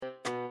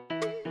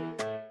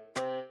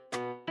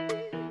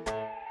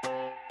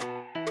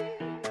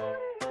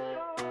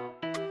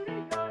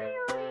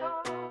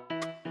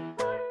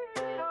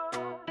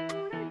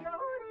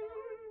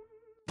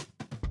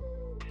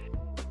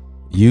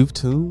You've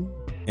tuned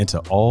into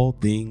All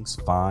Things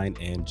Fine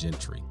and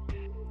Gentry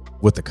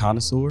with the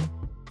connoisseur,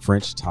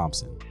 French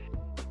Thompson,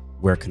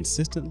 where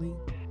consistently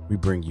we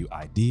bring you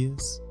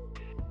ideas,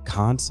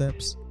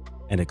 concepts,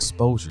 and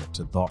exposure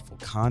to thoughtful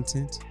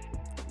content,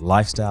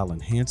 lifestyle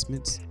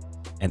enhancements,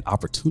 and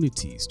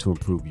opportunities to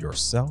improve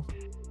yourself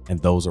and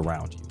those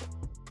around you.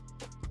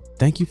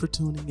 Thank you for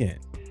tuning in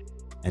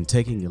and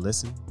taking a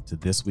listen to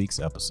this week's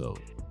episode.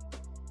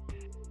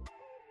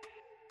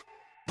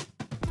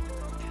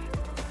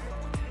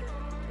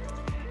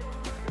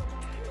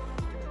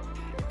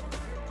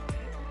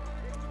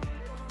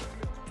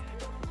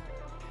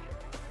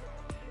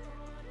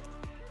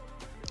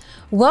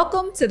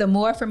 Welcome to the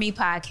More For Me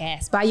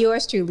podcast by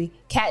yours truly,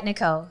 Kat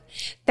Nicole.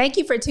 Thank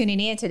you for tuning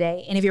in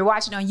today. And if you're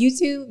watching on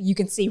YouTube, you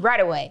can see right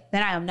away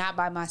that I am not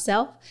by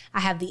myself.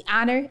 I have the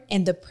honor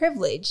and the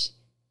privilege,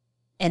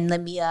 and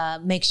let me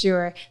make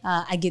sure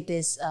I get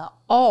this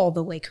all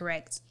the way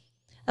correct,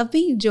 of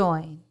being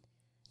joined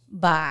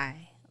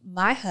by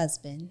my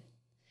husband,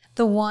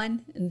 the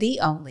one,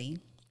 the only,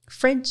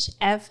 French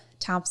F.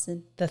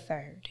 Thompson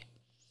III,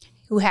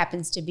 who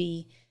happens to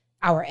be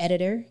our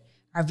editor,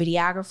 our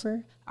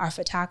videographer, our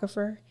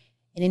photographer,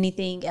 and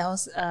anything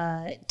else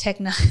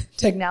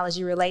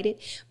technology related.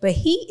 But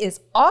he is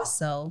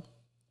also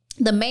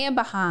the man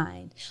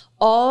behind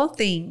All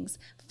Things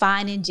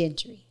Fine and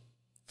Gentry.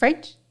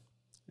 French?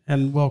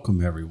 And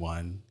welcome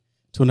everyone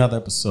to another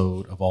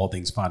episode of All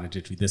Things Fine and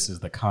Gentry. This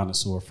is the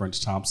connoisseur, French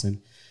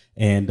Thompson.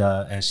 And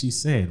as she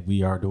said,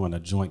 we are doing a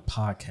joint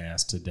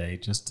podcast today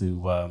just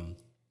to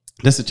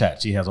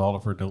chat. She has all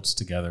of her notes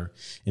together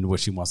in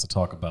what she wants to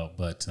talk about,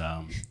 but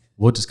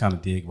we'll just kind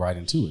of dig right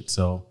into it.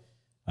 So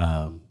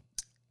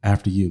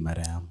after you,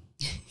 madame.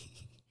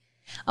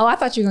 Oh, I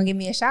thought you were going to give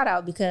me a shout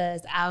out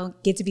because I'll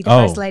get to be the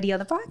first lady on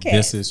the podcast.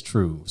 This is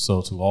true.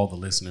 So to all the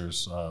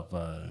listeners of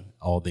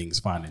All Things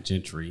Fine and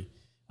Gentry,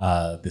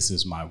 this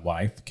is my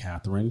wife,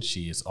 Catherine.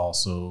 She is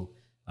also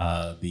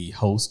the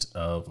host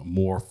of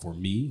More For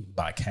Me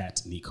by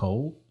Kat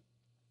Nicole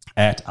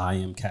at I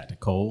am Kat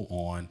Nicole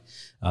on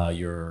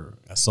your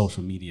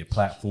social media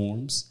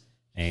platforms.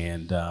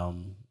 And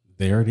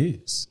there it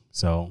is.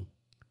 So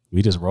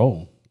we just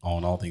roll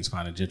on All Things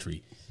Fine and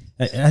Gentry.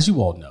 As you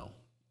all know,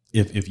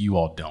 if you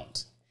all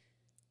don't,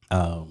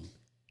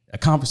 a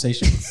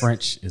conversation in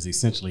French is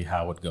essentially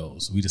how it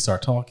goes. We just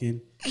start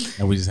talking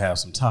and we just have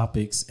some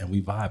topics and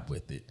we vibe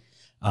with it.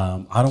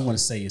 I don't want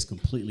to say it's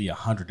completely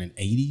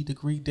 180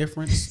 degree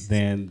difference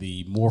than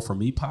the More For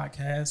Me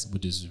podcast,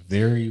 which is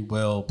very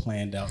well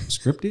planned out and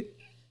scripted.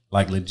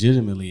 Like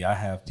legitimately, I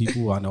have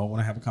people I know I want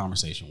to have a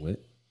conversation with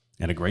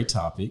and a great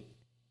topic.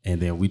 And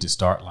then we just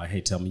start like,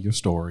 hey, tell me your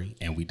story.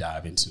 And we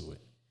dive into it.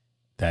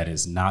 That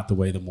is not the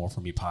way the More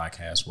For Me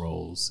podcast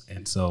rolls.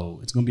 And so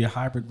it's going to be a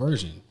hybrid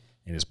version.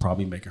 And it's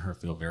probably making her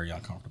feel very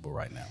uncomfortable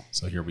right now.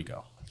 So here we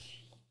go.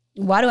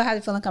 Why do I have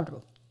to feel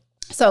uncomfortable?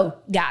 So,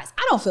 guys,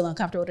 I don't feel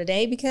uncomfortable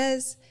today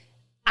because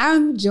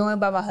I'm joined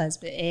by my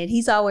husband, and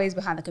he's always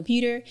behind the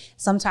computer.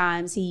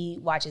 Sometimes he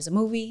watches a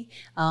movie.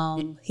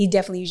 He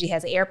definitely usually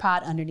has an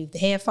AirPod underneath the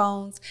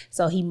headphones,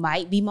 so he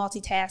might be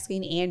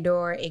multitasking and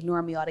or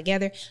ignoring me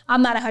altogether.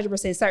 I'm not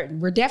 100% certain.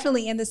 We're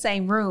definitely in the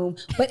same room,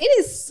 but it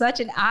is such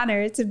an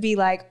honor to be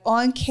like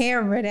on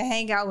camera to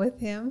hang out with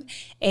him.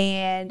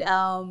 And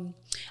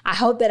I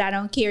hope that I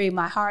don't carry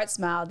my heart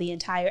smile the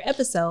entire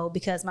episode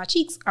because my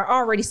cheeks are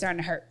already starting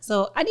to hurt.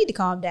 So I need to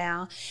calm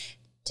down,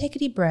 take a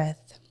deep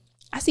breath.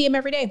 I see him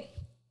every day.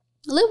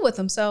 I live with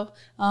him, so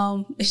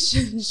it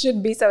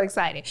shouldn't be so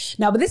exciting.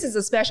 No, but this is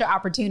a special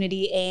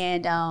opportunity,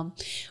 and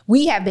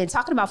we have been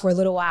talking about for a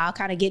little while,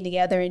 kind of getting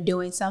together and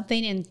doing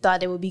something, and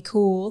thought it would be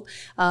cool.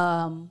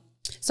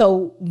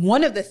 So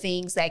one of the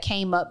things that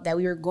came up that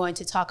we were going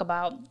to talk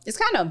about is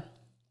kind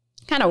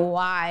of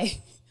why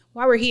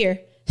we're here.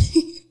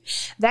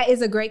 That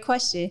is a great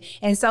question.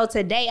 And so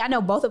today, I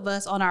know both of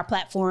us on our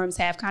platforms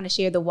have kind of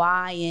shared the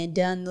why and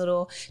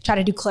try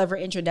to do clever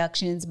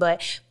introductions,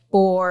 but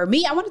for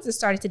me, I wanted to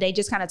start it today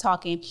just kind of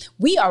talking.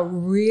 We are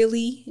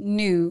really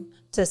new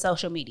to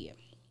social media.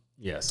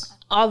 Yes.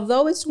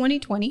 Although it's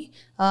 2020,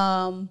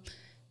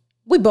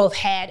 we both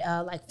had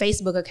like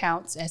Facebook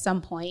accounts at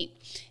some point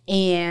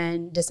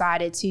and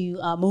decided to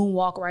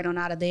moonwalk right on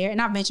out of there.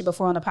 And I've mentioned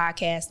before on the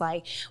podcast,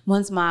 like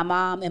once my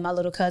mom and my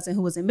little cousin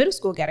who was in middle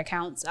school got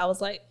accounts, I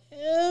was like,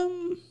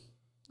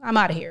 I'm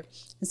out of here.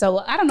 And so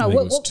I don't know. It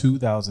was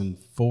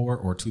 2004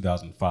 or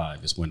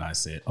 2005 is when I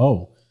said,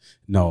 oh,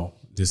 no.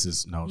 This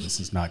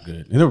is not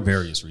good. And there were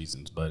various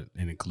reasons, but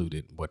it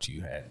included what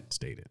you had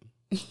stated.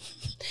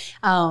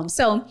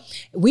 So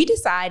we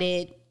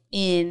decided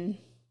in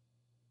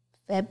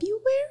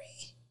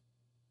February.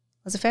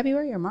 Was it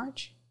February or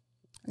March?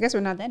 I guess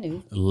we're not that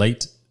new.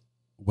 Late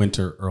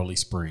winter, early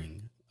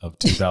spring of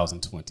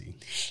 2020.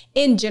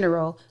 In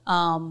general,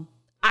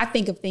 I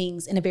think of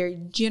things in a very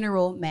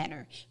general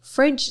manner.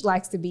 French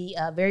likes to be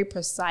very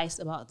precise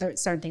about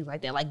certain things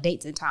like that, like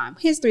dates and time.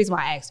 Hence the reason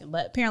why I asked him,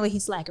 but apparently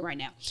he's slacking right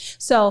now.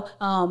 So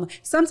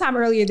sometime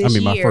earlier this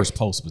year. My first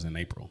post was in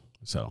April.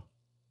 So,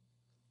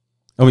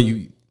 I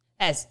mean,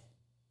 That's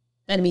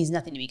That means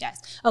nothing to me, guys.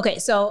 Okay,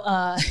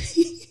 so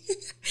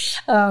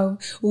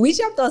we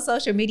jumped on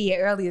social media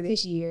earlier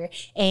this year,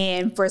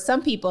 and for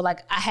some people, like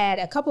I had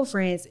a couple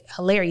friends,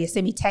 hilarious,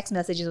 send me text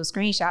messages with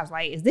screenshots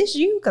like, is this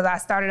you? Because I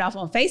started off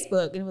on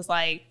Facebook and it was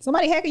like,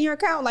 somebody hacking your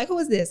account? Like, who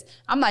is this?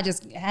 I'm not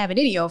just having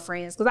any old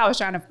friends, because I was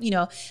trying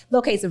to,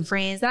 locate some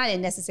friends, and I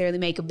didn't necessarily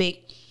make a big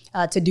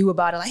to do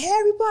about it. Like, hey,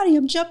 everybody,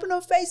 I'm jumping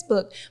on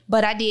Facebook.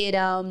 But I did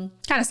kind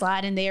of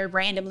slide in there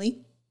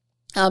randomly.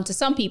 To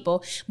some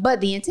people,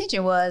 but the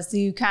intention was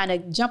to kind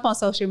of jump on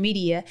social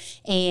media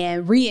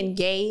and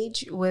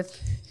re-engage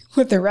with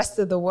the rest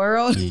of the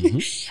world.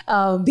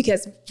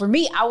 Because for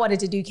me, I wanted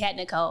to do Cat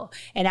Nicole,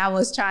 and I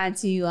was trying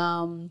to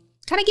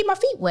kind of get my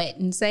feet wet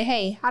and say,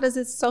 hey, how does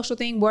this social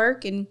thing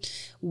work, and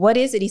what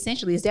is it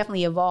essentially? It's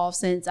definitely evolved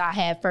since I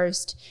had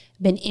first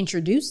been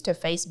introduced to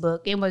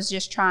Facebook, and was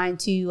just trying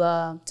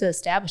to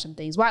establish some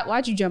things.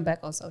 Why'd you jump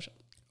back on social?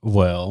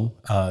 Well,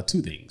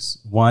 two things.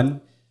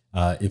 One,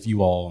 if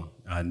you all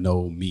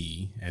know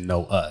me and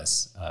know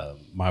us,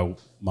 my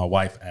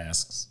wife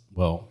asks,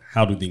 well,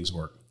 how do things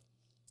work?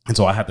 And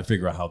so I have to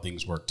figure out how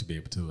things work to be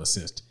able to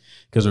assist,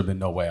 because there'd been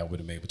no way I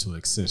would have been able to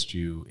assist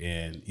you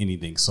in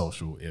anything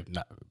social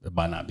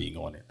by not being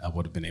on it. I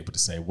would have been able to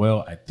say,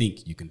 well, I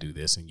think you can do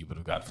this, and you would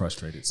have got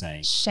frustrated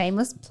saying.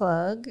 Shameless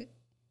plug.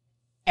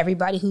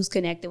 Everybody who's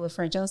connected with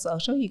French on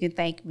social, you can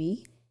thank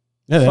me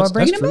for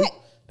bringing them back.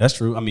 That's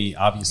true. I mean,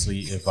 obviously,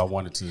 if I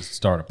wanted to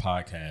start a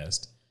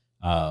podcast,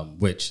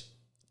 which,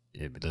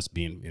 just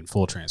being in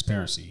full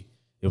transparency,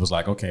 it was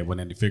like, okay, well,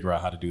 then to figure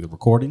out how to do the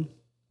recording,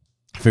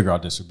 figure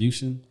out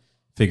distribution,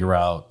 figure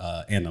out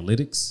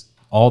analytics,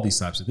 all these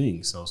types of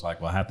things. So it's like,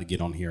 well, I have to get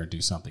on here and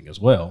do something as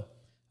well.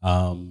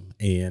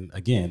 And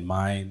again,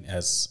 mine,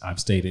 as I've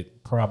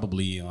stated,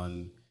 probably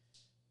on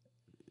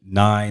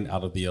 9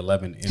 out of the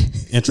 11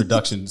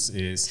 introductions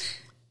is,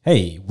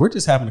 hey, we're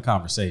just having a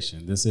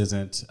conversation. This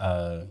isn't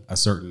a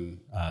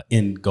certain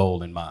end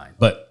goal in mind.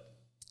 But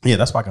yeah,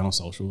 that's why I got on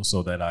social,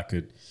 so that I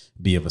could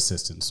be of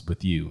assistance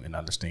with you and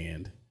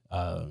understand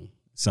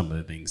some of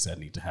the things that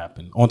need to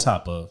happen, on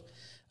top of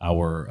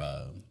our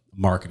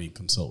marketing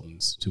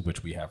consultants, to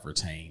which we have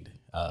retained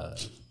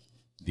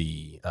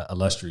the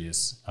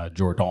illustrious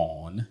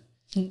Jordan.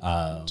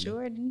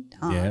 Jordan.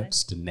 Yeah,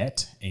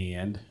 Stinnett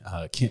and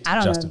Kent. I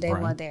don't Justin know if they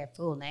Brown. want their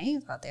full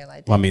names out there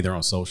like that. Well, I mean, they're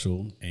on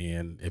social,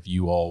 and if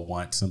you all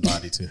want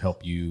somebody to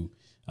help you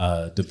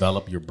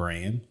develop your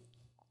brand,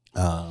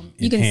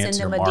 you can enhance send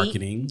your them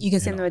marketing. You can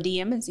send them a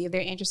DM and see if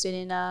they're interested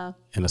in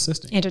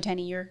assisting,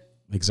 entertaining your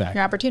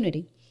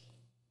opportunity.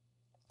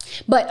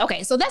 But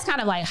okay, so that's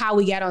kind of like how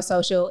we got on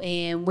social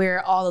and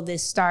where all of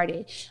this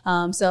started.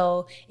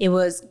 So it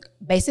was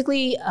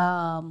basically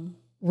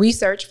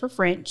research for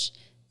French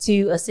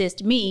to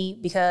assist me,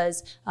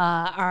 because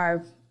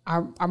our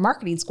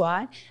marketing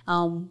squad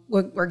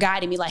were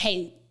guiding me like,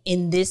 hey,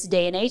 in this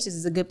day and age, this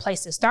is a good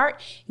place to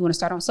start. You want to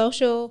start on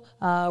social,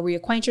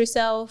 reacquaint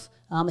yourself,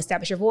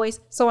 establish your voice,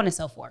 so on and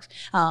so forth.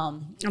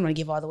 I'm going to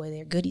give all the way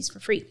their goodies for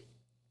free.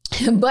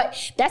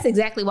 But that's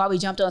exactly why we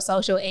jumped on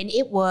social, and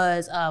it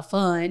was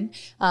fun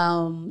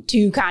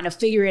to kind of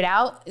figure it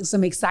out.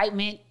 Some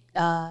excitement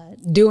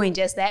doing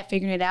just that,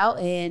 figuring it out.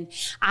 And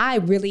I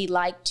really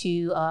like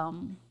to,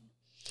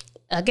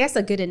 I guess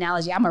a good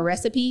analogy, I'm a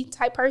recipe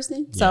type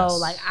person. Yes. So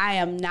like I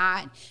am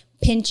not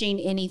pinching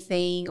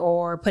anything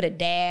or put a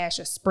dash,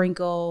 a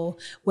sprinkle,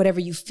 whatever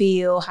you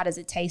feel. How does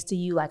it taste to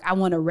you? Like I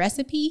want a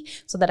recipe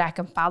so that I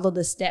can follow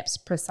the steps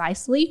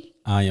precisely.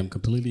 I am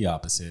completely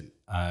opposite.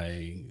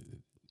 I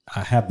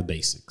have the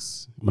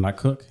basics. When I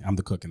cook, I'm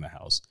the cook in the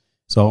house.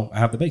 So I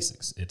have the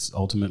basics. It's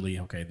ultimately,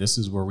 okay, this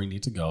is where we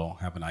need to go.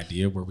 Have an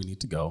idea where we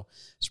need to go.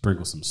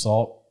 Sprinkle some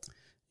salt,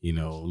 a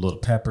little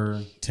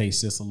pepper,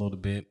 taste this a little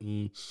bit,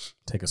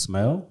 take a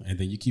smell, and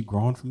then you keep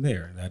growing from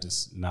there. That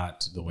is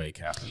not the way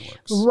Catherine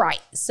works. Right.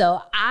 So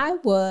I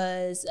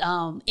was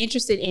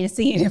interested in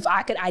seeing if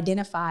I could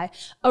identify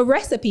a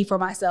recipe for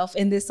myself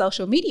in this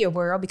social media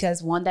world,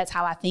 because one, that's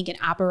how I think and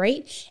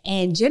operate.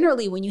 And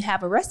generally, when you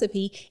have a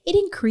recipe, it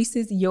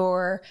increases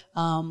your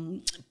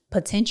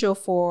potential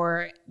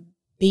for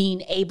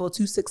being able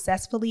to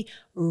successfully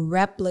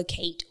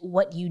replicate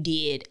what you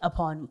did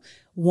upon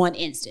one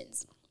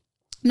instance.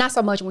 Not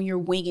so much when you're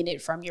winging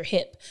it from your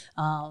hip.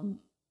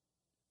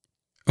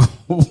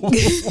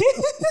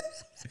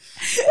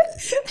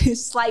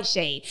 Slight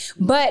shade.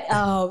 But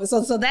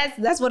so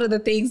that's one of the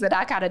things that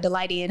I kind of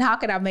delight in. How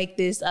can I make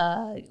this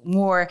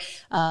more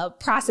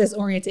process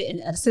oriented and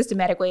a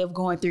systematic way of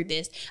going through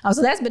this?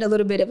 So that's been a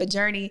little bit of a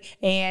journey.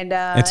 And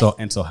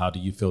so how do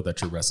you feel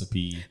that your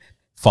recipe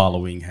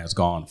following has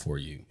gone for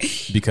you?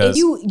 Because if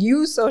you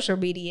use social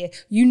media,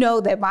 you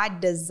know that my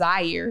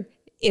desire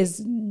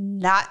is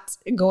not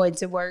going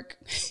to work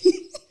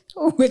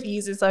with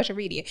using social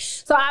media.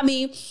 So I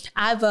mean,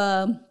 I've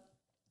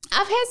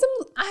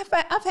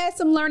had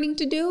some learning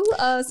to do,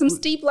 some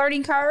steep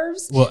learning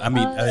curves. Well, I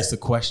mean, the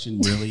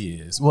question really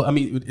is. Well, I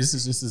mean, this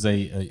is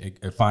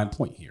a fine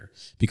point here,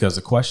 because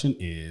the question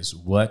is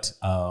what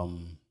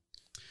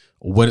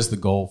what is the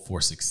goal for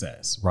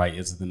success, right?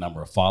 Is it the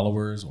number of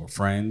followers or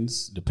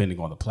friends, depending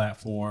on the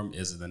platform?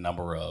 Is it the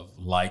number of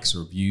likes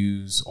or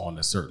views on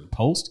a certain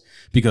post?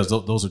 Because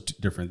those are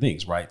different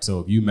things, right?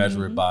 So if you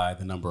measure it by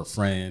the number of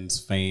friends,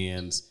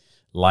 fans,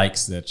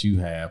 likes that you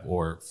have,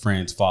 or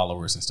friends,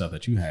 followers, and stuff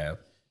that you have,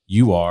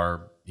 you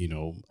are,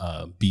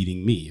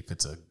 beating me if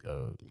it's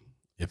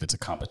a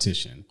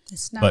competition.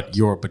 It's not.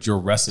 But your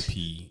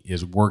recipe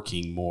is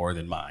working more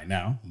than mine.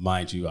 Now,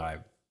 mind you, I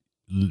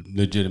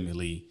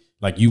legitimately,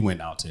 like, you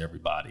went out to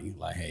everybody,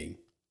 like, hey,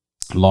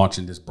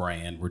 launching this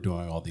brand, we're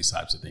doing all these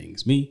types of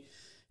things. Me,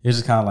 it's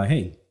just kind of like,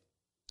 hey,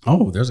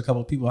 there's a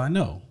couple of people I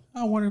know.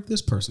 I wonder if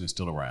this person is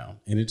still around.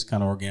 And it just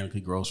kind of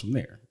organically grows from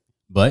there.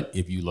 But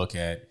if you look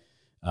at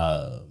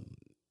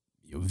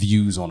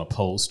views on a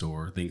post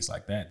or things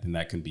like that, then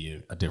that can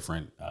be a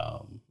different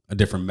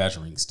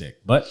measuring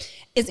stick. But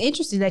it's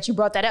interesting that you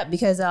brought that up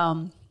because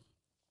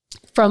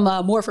from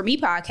More For Me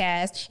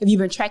podcast, if you've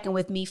been tracking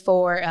with me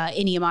for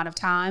any amount of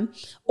time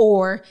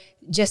or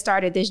just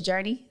started this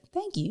journey,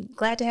 thank you.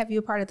 Glad to have you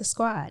a part of the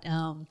squad.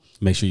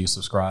 Make sure you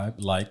subscribe,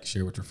 like,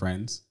 share with your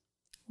friends.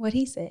 What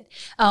he said.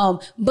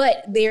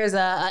 But there's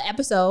a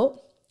episode,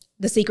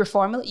 The Secret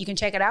Formula. You can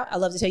check it out. I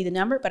love to tell you the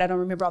number, but I don't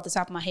remember off the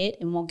top of my head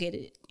and won't get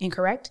it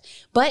incorrect.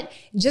 But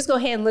just go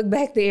ahead and look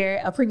back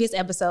there, a previous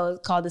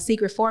episode called The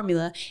Secret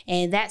Formula.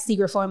 And that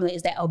secret formula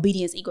is that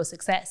obedience equals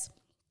success.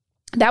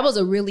 That was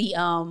a really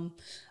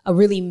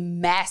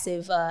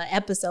massive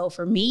episode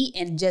for me,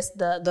 and just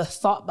the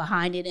thought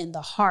behind it and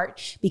the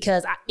heart,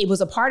 because it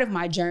was a part of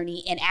my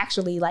journey, and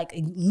actually, like,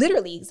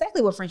 literally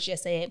exactly what French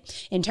just said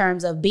in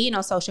terms of being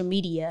on social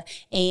media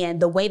and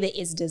the way that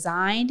it's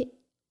designed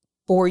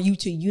for you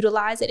to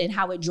utilize it and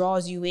how it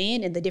draws you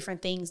in and the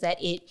different things that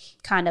it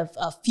kind of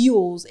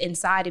fuels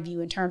inside of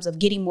you in terms of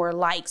getting more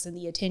likes and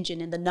the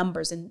attention and the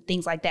numbers and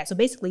things like that. So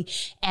basically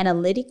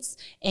analytics,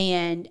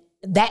 and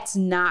that's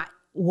not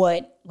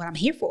what I'm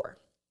here for.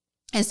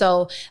 And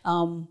so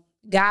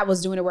God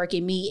was doing the work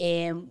in me,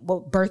 and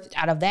what birthed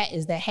out of that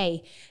is that,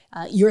 hey,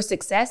 your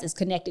success is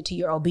connected to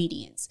your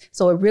obedience.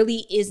 So it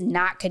really is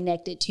not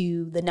connected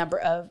to the number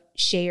of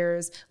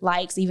shares,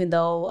 likes, even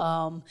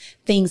though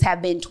things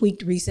have been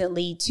tweaked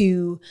recently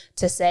to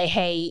say,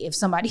 hey, if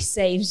somebody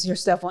saves your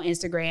stuff on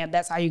Instagram,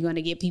 that's how you're going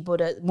to get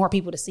more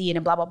people to see it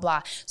and blah, blah,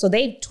 blah. So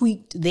they've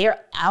tweaked their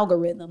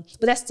algorithm,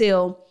 but that's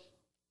still,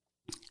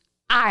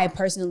 I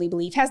personally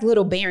believe, has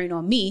little bearing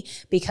on me,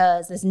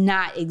 because it's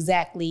not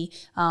exactly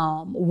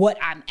what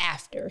I'm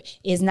after.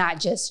 It's not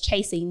just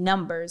chasing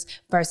numbers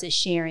versus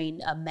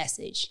sharing a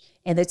message.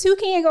 And the two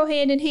can go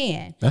hand in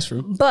hand. That's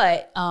true.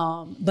 But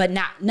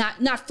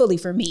not fully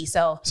for me.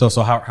 So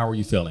how are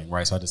you feeling?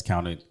 Right. So I just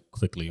counted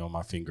quickly on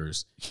my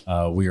fingers.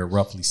 We are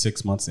roughly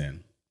 6 months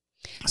in.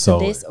 So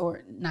this,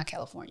 or not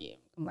California.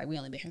 I'm like, we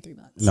only been here 3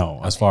 months. No,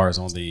 okay. As far as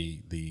on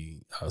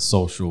the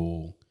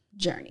social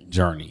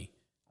journey.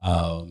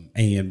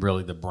 And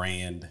really the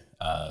brand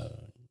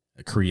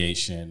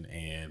creation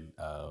and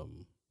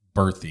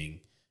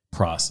birthing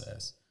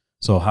process.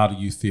 So how do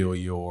you feel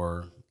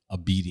your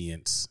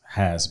obedience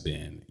has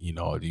been?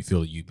 Do you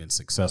feel you've been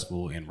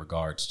successful in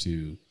regards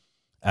to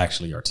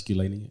actually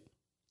articulating it?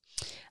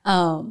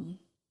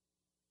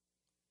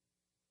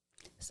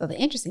 So the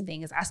interesting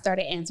thing is I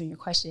started answering your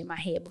question in my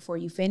head before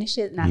you finished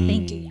it. And I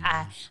think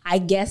I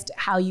guessed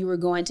how you were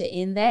going to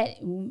end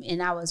that,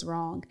 and I was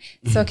wrong.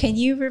 So can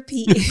you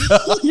repeat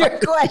your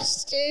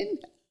question?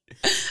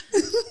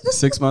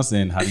 6 months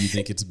in, how do you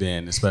think it's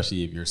been,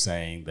 especially if you're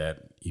saying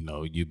that,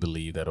 you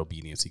believe that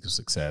obedience equals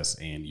success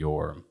and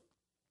your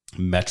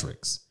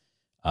metrics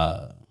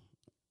are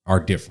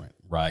different,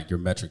 right? Your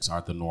metrics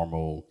aren't the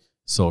normal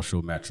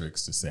social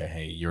metrics to say,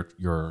 hey,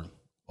 you're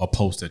a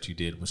post that you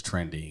did was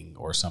trending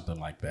or something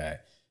like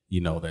that,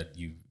 that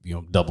you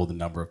double the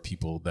number of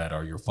people that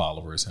are your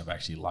followers have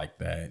actually liked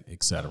that,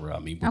 et cetera. I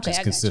mean, which is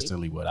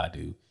consistently what I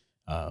do.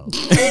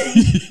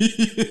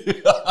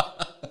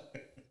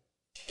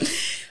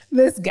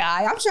 This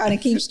guy, I'm trying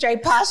to keep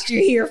straight posture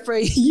here for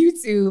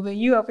YouTube, and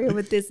you up here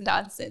with this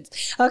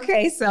nonsense.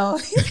 Okay, so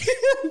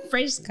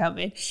French's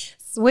coming,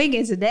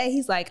 swinging today.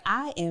 He's like,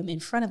 I am in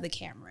front of the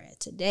camera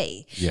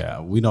today.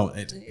 Yeah, we know.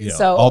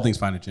 So all things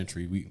fine and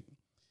gentry.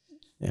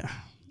 Yeah,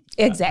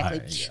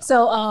 exactly.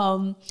 So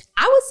I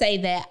would say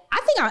that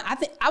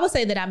I would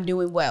say that I'm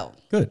doing well.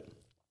 Good.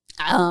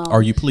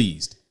 Are you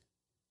pleased?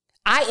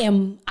 I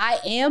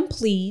am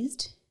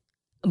pleased,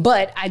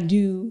 but I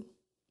don't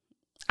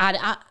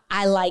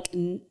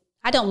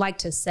like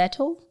to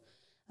settle.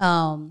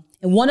 And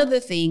one of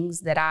the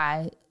things that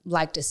I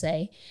like to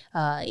say,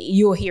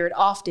 you'll hear it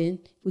often.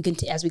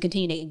 As we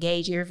continue to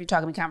engage here, if you're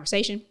talking in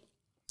conversation,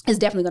 it's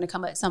definitely going to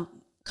come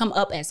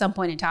up at some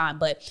point in time,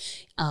 but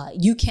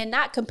you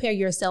cannot compare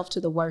yourself to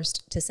the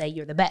worst to say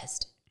you're the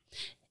best.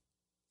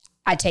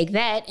 I take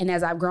that, and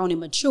as I've grown and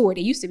matured,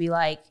 it used to be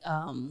like,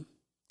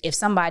 if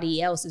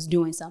somebody else is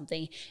doing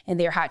something and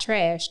they're hot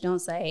trash, don't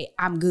say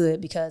I'm good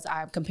because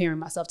I'm comparing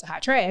myself to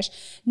hot trash.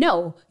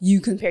 No,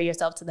 you compare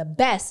yourself to the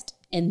best,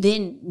 and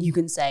then you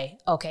can say,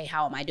 okay,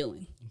 how am I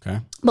doing? Okay.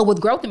 But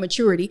with growth and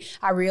maturity,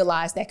 I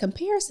realized that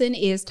comparison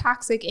is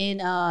toxic and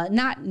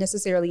not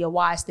necessarily a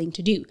wise thing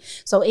to do.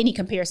 So any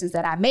comparisons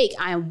that I make,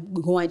 I am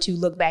going to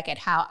look back at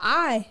how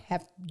I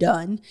have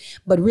done,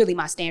 but really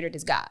my standard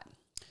is God.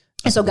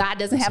 And so God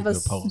doesn't have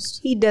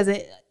He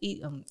doesn't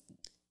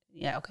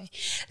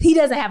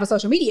have a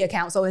social media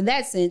account. So in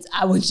that sense,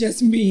 I would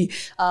just be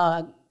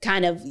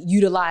kind of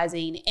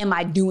utilizing, am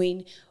I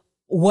doing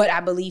what I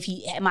believe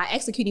am I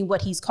executing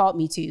what he's called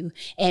me to?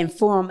 And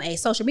from a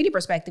social media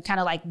perspective, kind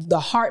of like the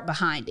heart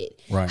behind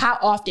it. Right. How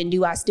often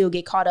do I still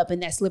get caught up in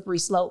that slippery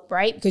slope,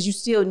 right? Because you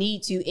still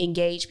need to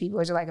engage people.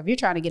 It's like, if you're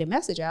trying to get a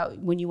message out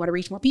when you want to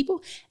reach more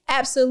people,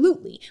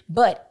 absolutely.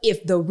 But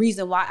if the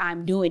reason why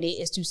I'm doing it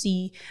is to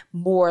see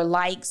more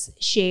likes,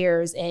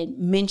 shares, and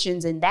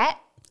mentions in that,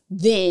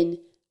 then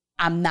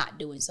I'm not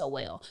doing so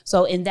well.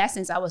 So in that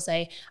sense, I would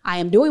say I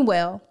am doing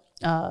well.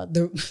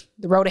 The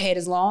road ahead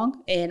is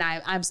long, and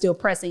I'm still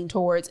pressing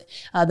towards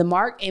the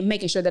mark and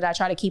making sure that I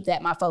try to keep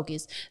that my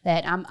focus.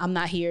 That I'm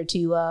not here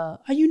to. Are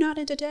you not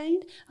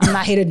entertained? I'm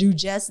not here to do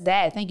just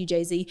that. Thank you,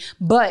 Jay-Z.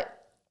 But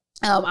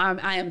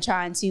I am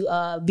trying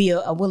to be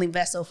a willing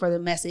vessel for the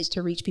message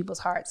to reach people's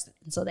hearts,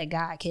 so that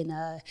God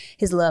can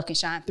His love can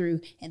shine through,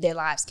 and their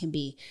lives can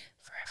be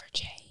forever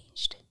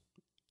changed.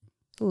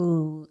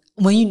 Ooh.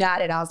 When you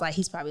nodded, I was like,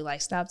 he's probably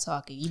like, stop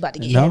talking. You about to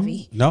get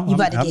heavy. No, you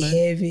about to get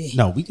heavy.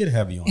 No, we get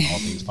heavy on all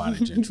things fine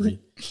and gentry.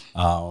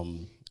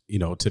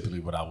 Typically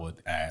what I would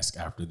ask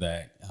after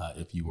that,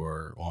 if you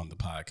were on the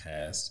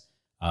podcast,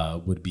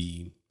 would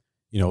be,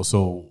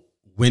 so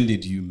when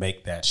did you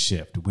make that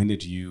shift? When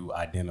did you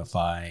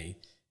identify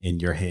in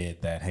your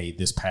head that, hey,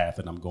 this path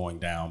that I'm going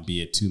down,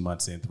 be it 2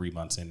 months in, 3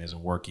 months in,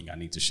 isn't working. I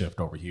need to shift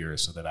over here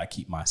so that I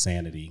keep my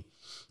sanity.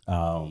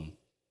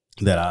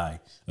 That I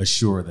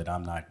assure that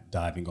I'm not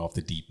diving off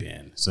the deep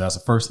end. So that's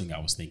the first thing I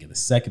was thinking. The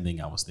second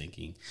thing I was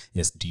thinking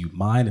is, do you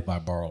mind if I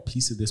borrow a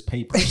piece of this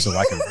paper so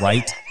I can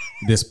write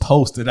this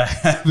post that I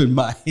have in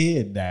my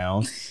head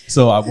down,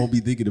 so I won't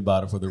be thinking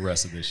about it for the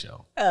rest of this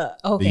show?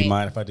 Okay. Do you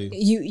mind if I do?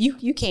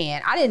 You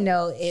can. I didn't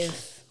know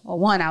if, well,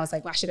 one, I was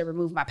like, well, I should have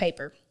removed my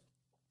paper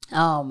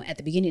at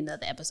the beginning of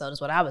the episode is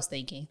what I was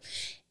thinking.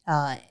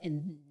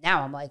 And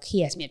now I'm like,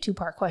 he asked me a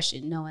 2-part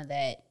question, knowing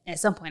that at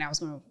some point I was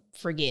going to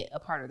forget a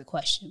part of the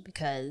question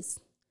because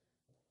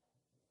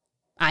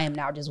I am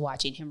now just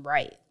watching him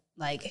write.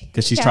 Like,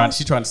 because she's trying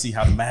to see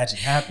how the magic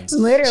happens.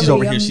 Literally, she's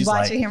over here. She's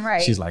watching him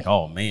write. She's like,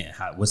 oh man,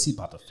 what's he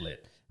about to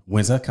flip?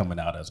 When's that coming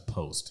out as a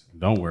post?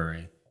 Don't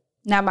worry.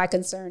 Not my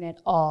concern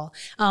at all.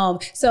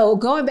 So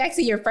going back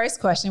to your first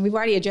question, we've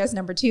already addressed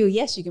number 2.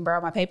 Yes, you can borrow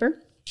my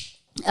paper,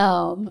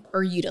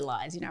 or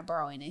utilize. You're not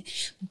borrowing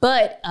it,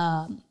 but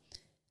I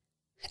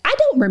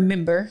don't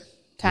remember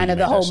kind of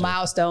the whole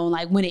milestone,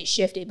 like when it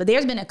shifted. But there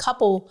have been a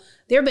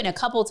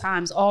couple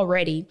times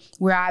already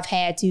where I've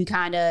had to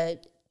kind of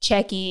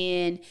check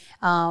in,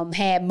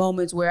 had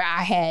moments where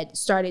I had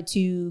started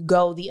to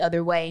go the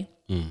other way.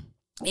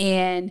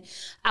 And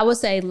I would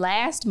say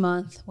last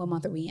month, what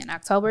month are we in?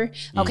 October?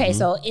 Okay,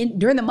 so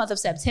during the month of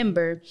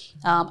September,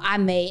 I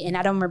made, and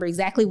I don't remember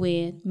exactly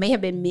when, may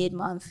have been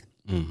mid-month,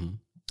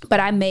 but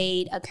I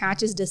made a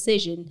conscious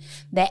decision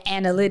that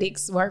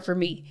analytics weren't for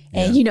me.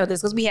 And you know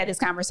this because we had this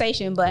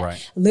conversation,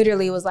 but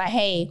literally it was like,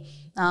 hey,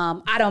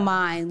 I don't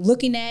mind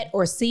looking at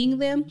or seeing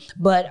them,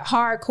 but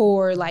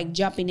hardcore, like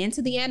jumping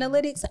into the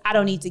analytics, I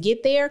don't need to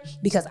get there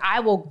because I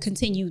will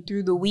continue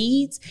through the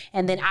weeds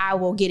and then I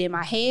will get in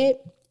my head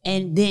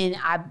and then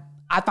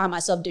I find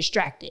myself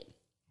distracted.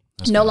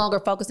 No longer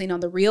focusing on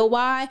the real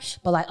why,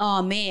 but like,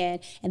 oh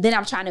man. And then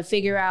I'm trying to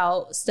figure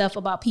out stuff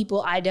about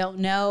people I don't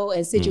know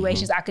and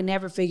situations I could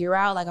never figure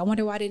out. Like, I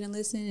wonder why I didn't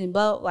listen and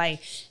blah. Like,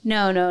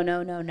 no.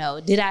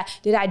 Did I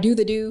do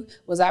the do?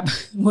 Was I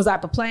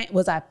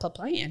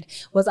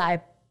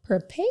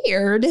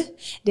prepared?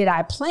 Did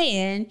I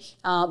plan?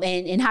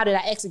 And how did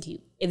I execute?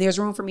 If there's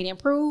room for me to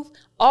improve,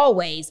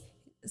 always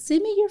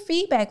send me your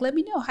feedback. Let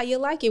me know how you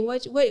like it.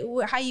 What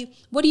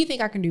do you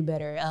think I can do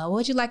better? What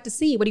would you like to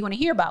see? What do you want to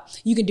hear about?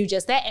 You can do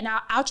just that, and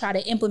I'll try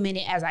to implement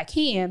it as I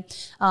can.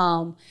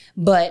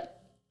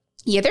 But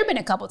yeah, there have been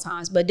a couple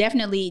times, but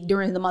definitely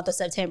during the month of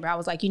September, I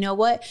was like, you know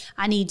what?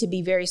 I need to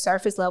be very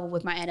surface level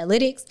with my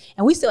analytics,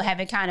 and we still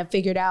haven't kind of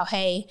figured out,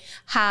 hey,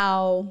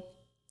 how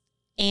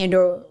and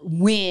or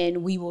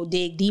when we will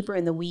dig deeper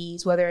in the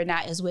weeds, whether or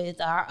not it's with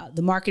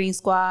the marketing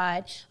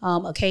squad,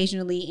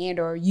 occasionally, and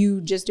or you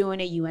just doing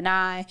it, you and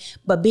I,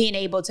 but being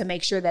able to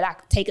make sure that I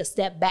take a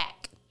step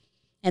back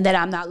and that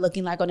I'm not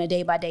looking like on a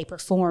day-by-day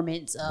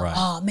performance of,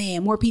 oh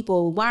man, more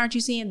people, why aren't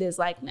you seeing this?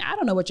 Like, I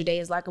don't know what your day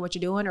is like or what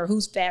you're doing or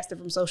who's fasted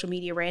from social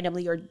media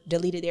randomly or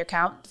deleted their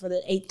account for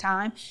the 8th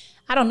time.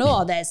 I don't know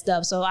all that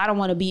stuff, so I don't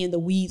want to be in the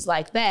weeds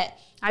like that.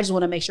 I just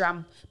want to make sure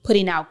I'm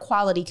putting out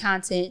quality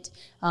content,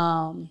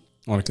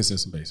 on a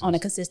consistent basis.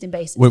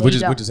 Which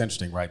is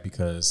interesting, right?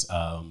 Because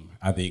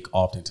I think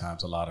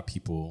oftentimes a lot of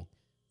people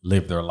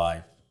live their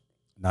life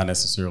not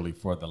necessarily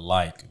for the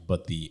like,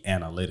 but the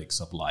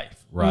analytics of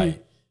life,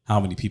 right? How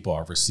many people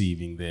are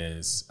receiving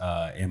this?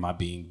 Am I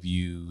being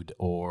viewed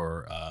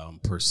or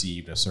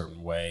perceived a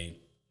certain way?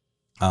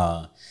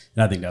 And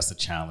I think that's the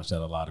challenge that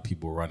a lot of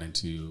people run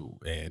into,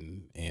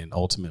 and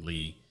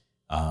ultimately,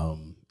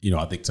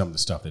 I think some of the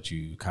stuff that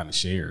you kind of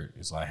shared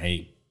is like,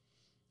 hey,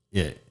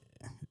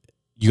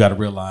 you got to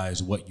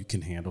realize what you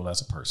can handle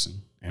as a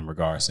person in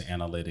regards to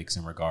analytics,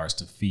 in regards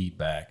to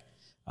feedback,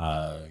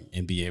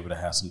 and be able to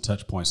have some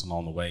touch points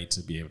along the way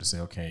to be able to say,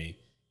 okay,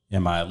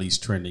 am I at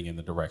least trending in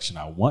the direction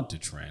I want to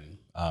trend,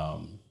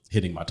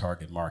 hitting my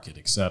target market,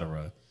 et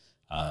cetera.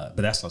 But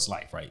that's what's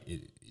life, right?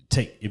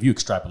 If you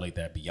extrapolate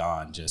that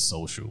beyond just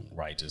social,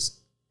 right?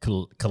 Just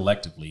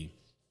collectively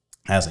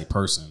as a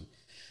person,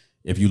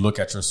 if you look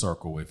at your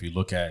circle, if you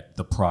look at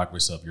the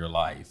progress of your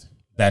life,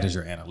 that is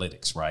your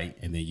analytics, right?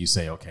 And then you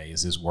say, okay,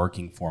 is this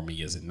working for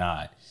me? Is it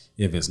not?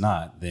 If it's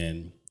not,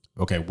 then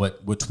okay,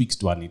 what tweaks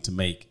do I need to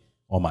make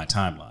on my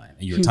timeline?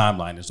 And your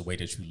timeline is the way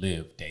that you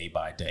live day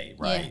by day,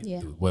 right?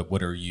 Yeah.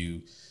 What are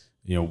you,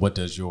 what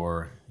does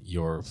your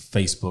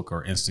Facebook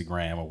or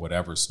Instagram or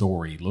whatever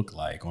story look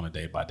like on a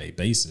day by day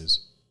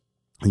basis?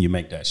 And you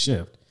make that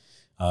shift,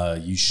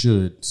 you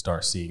should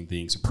start seeing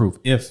things improve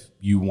if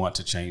you want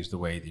to change the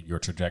way that your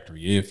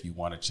trajectory, if you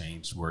want to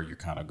change where you're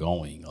kind of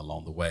going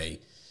along the way.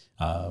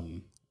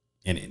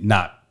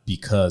 Not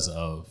because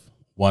of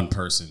one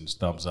person's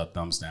thumbs up,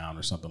 thumbs down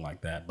or something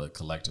like that, but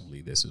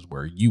collectively, this is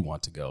where you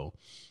want to go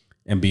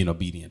and being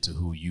obedient to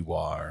who you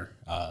are,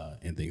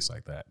 and things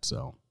like that.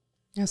 So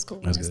that's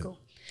cool. That's cool.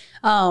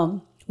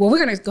 Well,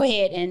 we're going to go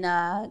ahead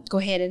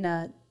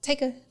and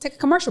take a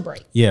commercial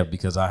break. Yeah,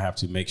 because I have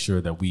to make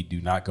sure that we do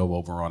not go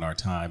over on our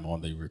time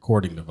on the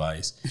recording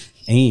device,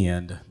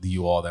 and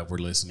you all that were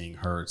listening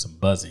heard some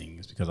buzzing.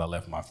 It's because I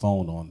left my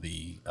phone on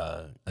the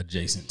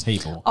adjacent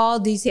table. All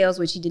details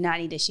which you did not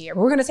need to share.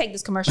 But we're going to take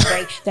this commercial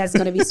break. That's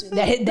going to be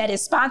that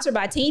is sponsored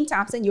by Team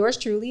Thompson. Yours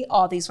truly,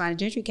 All Things Fine and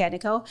Gentry, Cat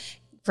Nicole,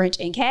 French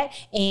and Cat,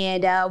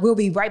 and we'll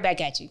be right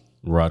back at you.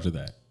 Roger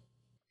that.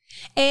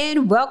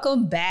 And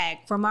welcome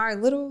back from our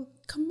little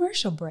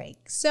commercial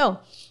break. So,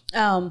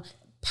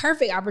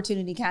 perfect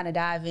opportunity to kind of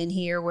dive in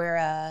here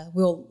where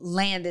we'll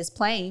land this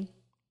plane.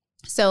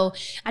 So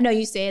I know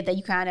you said that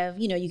you kind of,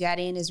 you got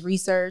in as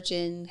research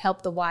and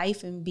help the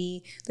wife and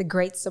be the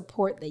great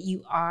support that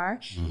you are.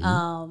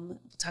 Mm-hmm.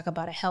 Talk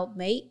about a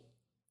helpmate.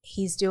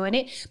 He's doing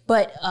it.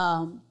 But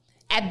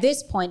at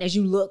this point, as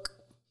you look,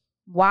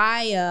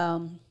 why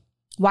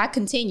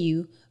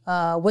continue?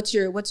 What's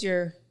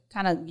your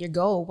kind of your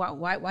goal?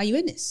 Why are you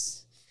in this?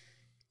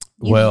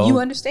 You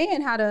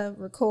understand how to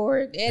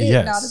record, edit, yes.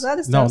 and all this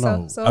other stuff.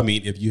 No. So I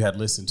mean, if you had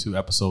listened to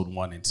episode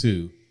 1 and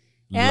 2,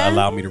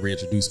 allow me to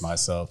reintroduce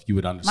myself, you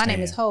would understand. My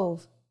name is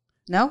Hove.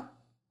 No?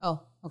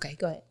 Oh, okay.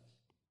 Go ahead.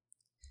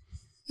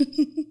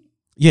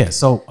 Yeah.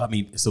 So, I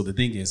mean, the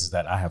thing is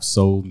that I have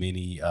so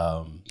many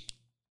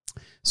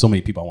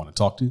people I want to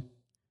talk to.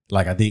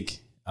 Like, I think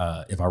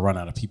if I run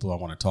out of people I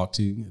want to talk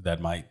to,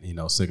 that might,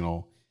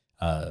 signal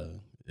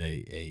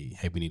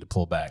hey, we need to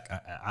pull back.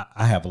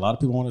 I have a lot of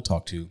people I want to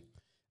talk to.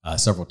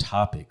 Several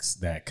topics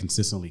that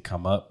consistently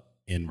come up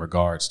in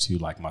regards to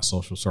like my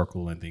social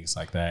circle and things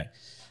like that.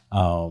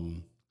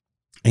 And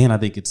I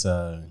think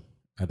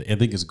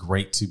it's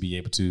great to be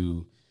able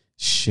to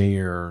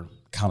share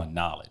kind of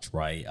knowledge,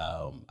 right?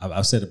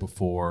 I've said it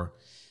before.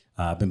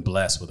 I've been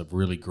blessed with a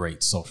really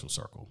great social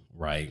circle,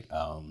 right?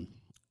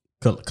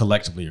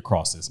 Collectively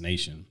across this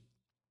nation.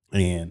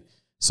 And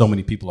so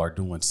many people are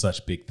doing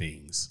such big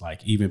things,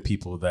 like even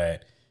people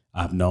that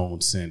I've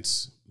known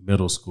since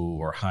middle school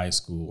or high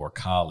school or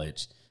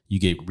college.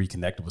 You get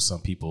reconnected with some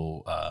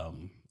people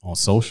on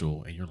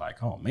social and you're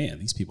like, oh man,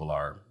 these people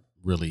are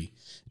really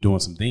doing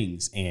some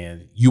things,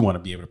 and you want to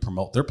be able to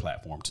promote their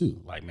platform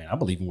too. Like, man, I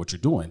believe in what you're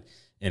doing.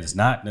 And it's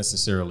not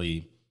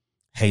necessarily,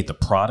 hey, the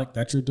product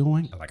that you're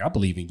doing. Like, I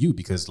believe in you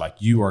because like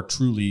you are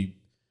truly,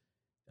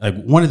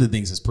 like, one of the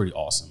things that's pretty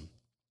awesome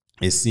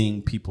is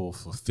seeing people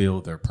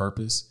fulfill their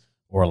purpose,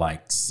 or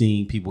like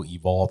seeing people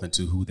evolve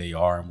into who they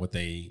are and what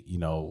they,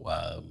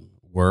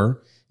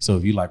 were. So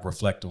if you like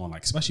reflect on,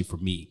 like, especially for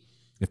me,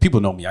 if people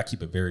know me, I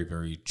keep a very,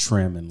 very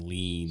trim and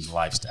lean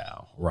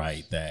lifestyle,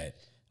 right? That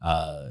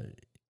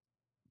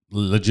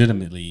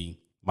legitimately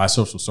my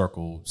social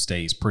circle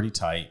stays pretty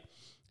tight,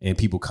 and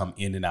people come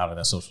in and out of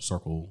that social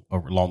circle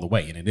along the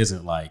way. And it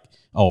isn't like,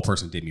 oh, a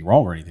person did me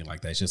wrong or anything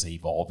like that. It's just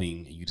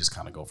evolving, and you just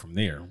kind of go from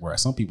there.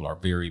 Whereas some people are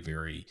very,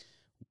 very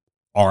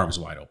arms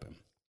wide open.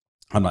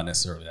 I'm not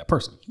necessarily that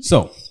person.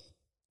 So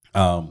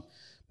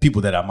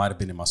people that I might have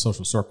been in my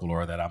social circle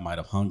or that I might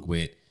have hung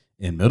with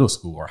in middle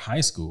school or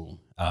high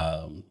school,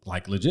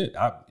 like legit,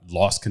 I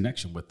lost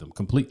connection with them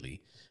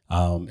completely.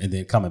 And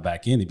then coming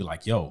back in and be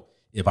like, yo,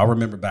 if I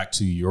remember back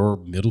to your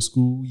middle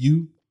school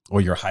you or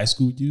your high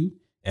school you,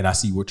 and I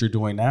see what you're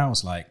doing now,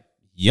 it's like,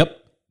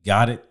 yep,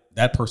 got it.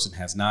 That person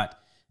has not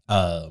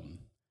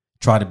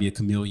tried to be a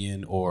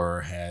chameleon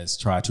or has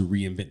tried to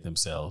reinvent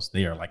themselves.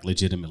 They are like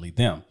legitimately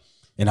them.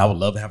 And I would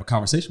love to have a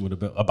conversation with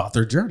them about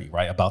their journey,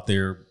 right? About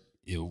their,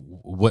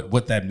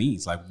 what that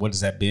means. Like, what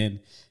has that been?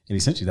 And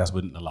essentially that's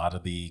what a lot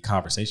of the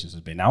conversations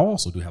have been. Now, I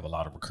also do have a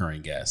lot of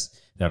recurring guests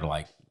that are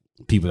like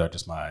people that are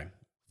just my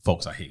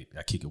folks I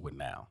kick it with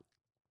now.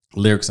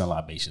 Lyrics and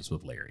Libations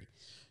with Larry.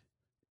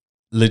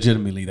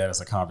 legitimately, that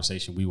is a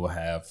conversation we will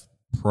have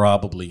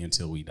probably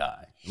until we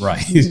die.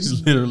 Right?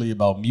 It's literally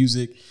about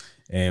music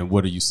and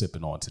what are you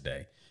sipping on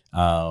today.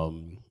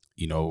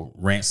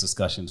 Rants,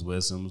 discussions,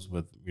 wisdoms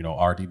with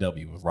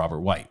RDW with Robert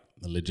White.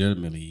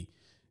 Legitimately,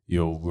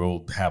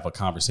 we'll have a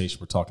conversation.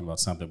 We're talking about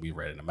something we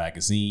read in a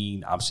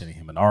magazine. I'm sending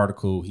him an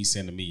article. He's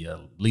sending me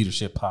a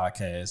leadership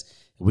podcast.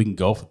 We can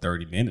go for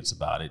 30 minutes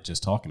about it,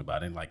 just talking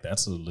about it. And like,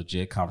 that's a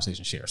legit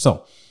conversation share.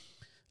 So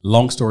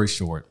long story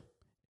short,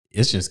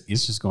 it's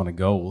just going to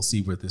go. We'll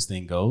see where this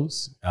thing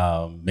goes.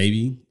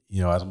 Maybe,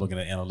 as I'm looking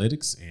at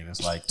analytics and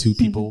it's like 2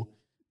 people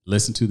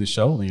listen to the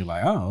show and you're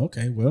like, oh,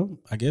 okay, well,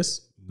 I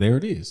guess there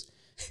it is.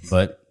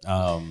 But,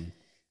 I'm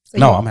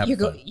having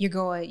fun. You're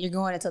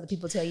going until the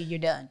people tell you you're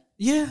done.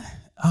 Yeah.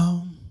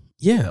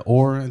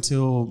 Or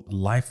until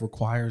life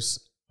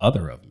requires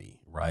other of me,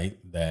 right?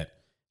 That,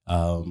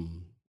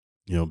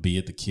 be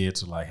it the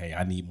kids are like, hey,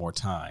 I need more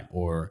time,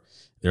 or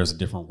there's a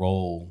different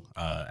role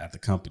at the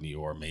company,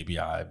 or maybe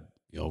I,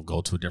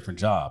 go to a different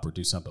job or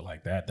do something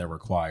like that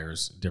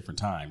requires different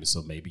time.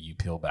 So maybe you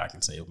peel back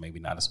and say, well, maybe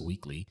not as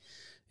weekly.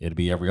 It'll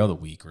be every other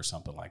week or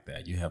something like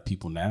that. You have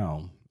people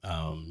now,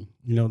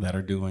 that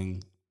are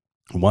doing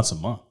once a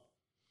month.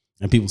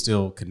 And people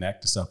still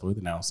connect to stuff with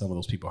it. Now, some of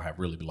those people have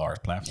really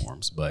large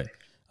platforms, but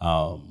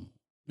who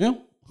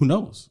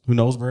knows? Who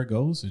knows where it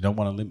goes? You don't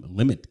want to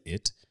limit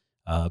it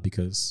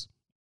because,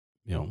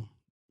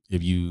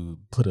 if you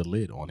put a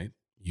lid on it,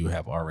 you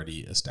have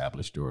already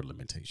established your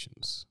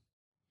limitations.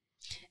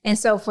 And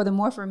so for the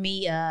More For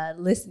Me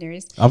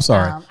listeners. I'm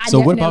sorry.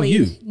 So what about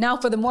you? No,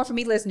 for the More For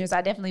Me listeners,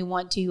 I definitely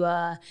want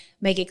to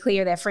make it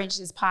clear that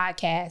French's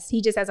podcast,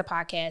 he just has a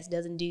podcast,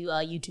 doesn't do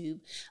YouTube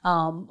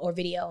or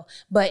video.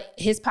 But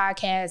his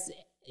podcast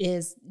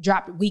is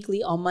dropped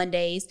weekly on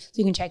Mondays. So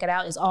you can check it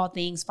out. It's All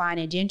Things Fine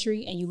and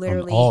Gentry. And you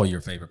literally. On all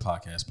your favorite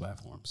podcast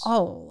platforms.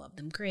 All of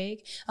them,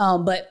 Craig.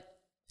 But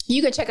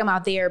you can check him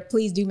out there.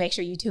 Please do make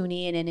sure you tune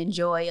in and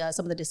enjoy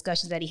some of the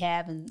discussions that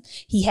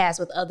he has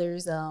with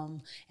others,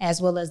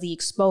 as well as the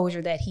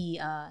exposure that he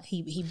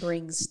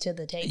brings to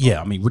the table. Yeah,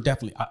 I mean, we're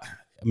definitely.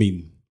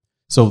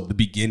 So the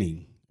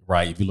beginning,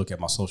 right? If you look at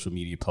my social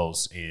media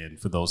posts, and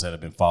for those that have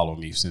been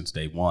following me since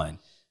day one,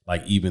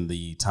 like even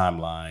the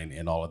timeline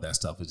and all of that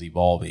stuff is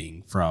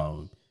evolving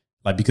from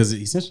because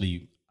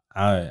essentially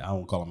I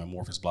don't call them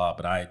amorphous blog,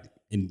 but I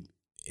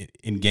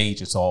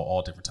engage in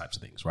all different types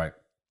of things, right?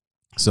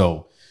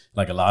 So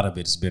a lot of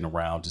it's been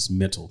around just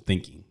mental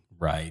thinking,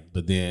 right?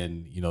 But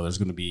then, there's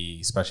going to be,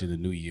 especially in the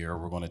new year,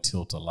 we're going to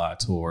tilt a lot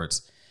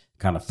towards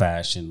kind of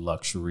fashion,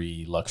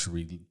 luxury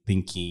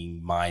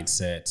thinking,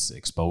 mindsets,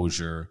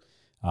 exposure.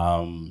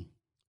 When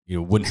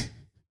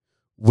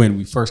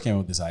we first came up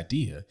with this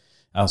idea,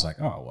 I was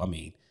like, oh, I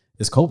mean,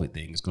 this COVID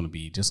thing is going to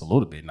be just a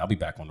little bit, and I'll be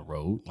back on the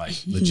road.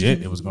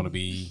 Legit, it was going to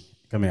be,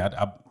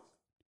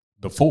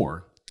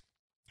 before,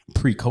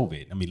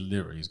 pre-COVID,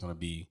 literally it's going to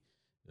be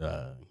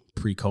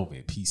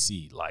pre-COVID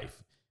PC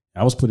life.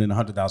 I was putting in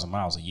 100,000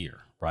 miles a year,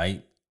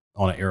 right?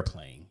 On an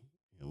airplane,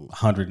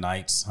 100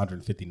 nights,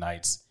 150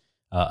 nights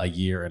a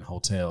year in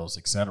hotels,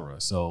 etc.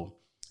 So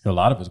a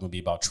lot of it's going to be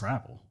about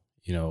travel.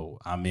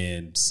 I'm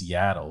in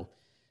Seattle,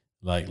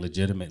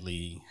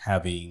 legitimately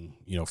having,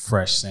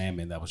 fresh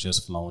salmon that was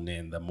just flown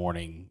in the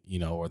morning,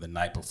 or the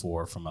night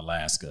before from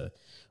Alaska.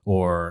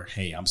 Or,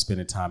 hey, I'm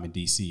spending time in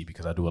DC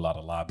because I do a lot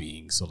of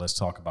lobbying. So let's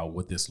talk about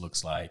what this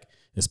looks like,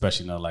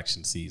 especially in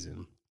election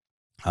season.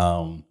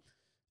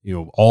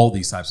 All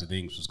these types of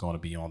things was going to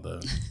be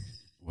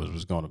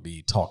was going to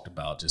be talked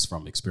about just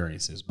from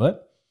experiences.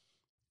 But,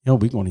 we're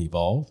going to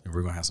evolve and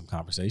we're going to have some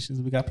conversations,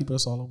 and we got people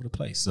that's all over the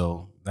place.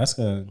 So that's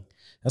kind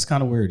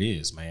of where it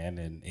is, man.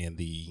 And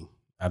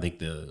I think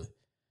the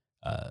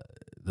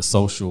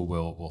social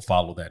will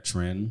follow that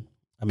trend.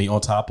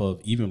 On top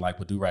of even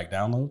with Do-Rag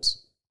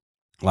downloads,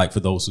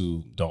 for those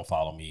who don't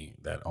follow me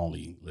that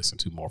only listen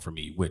to More For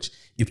Me, which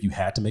if you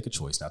had to make a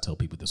choice, and I tell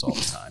people this all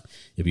the time,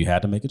 if you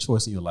had to make a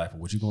choice in your life of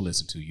what you're going to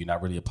listen to, you're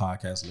not really a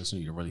podcast listener,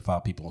 you don't really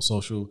follow people on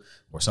social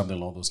or something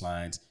along those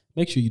lines,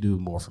 make sure you do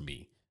More For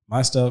Me.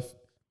 My stuff,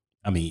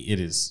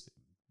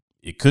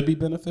 it could be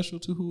beneficial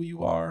to who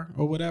you are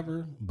or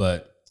whatever,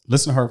 but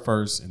listen to her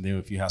first, and then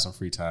if you have some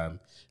free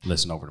time,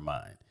 listen over to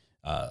mine.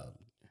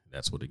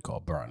 That's what they call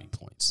brownie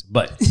points.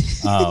 But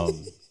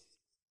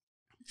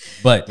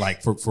but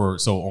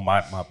so on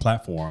my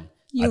platform,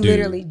 you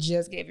literally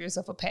just gave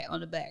yourself a pat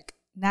on the back,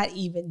 not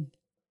even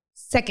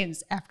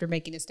seconds after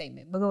making a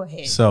statement. But go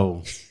ahead.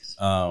 So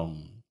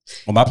on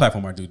my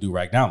platform, I do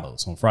rag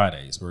downloads on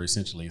Fridays, where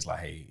essentially it's like,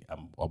 hey, I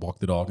walk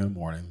the dog in the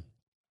morning.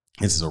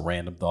 This is a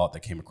random thought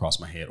that came across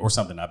my head, or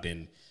something I've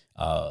been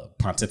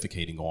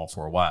pontificating on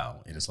for a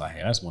while, and it's like,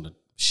 hey, I just want to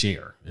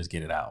share, just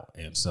get it out.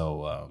 And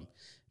so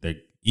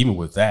even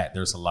with that,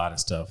 there's a lot of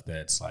stuff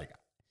that's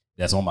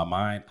on my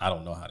mind. I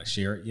don't know how to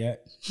share it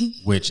yet,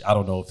 which I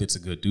don't know if it's a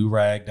good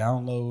do-rag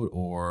download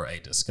or a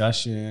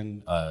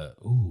discussion.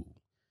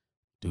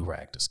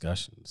 Do-rag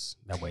discussions.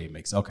 That way it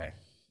makes, okay.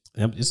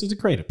 This is a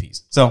creative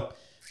piece. So,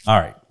 all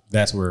right,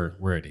 that's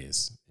where it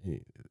is.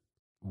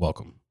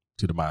 Welcome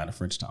to the mind of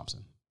French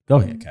Thompson. Go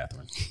ahead,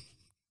 Catherine.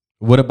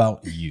 What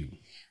about you?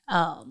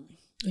 Would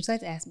you like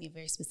to ask me a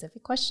very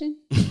specific question?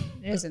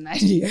 There's an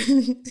idea.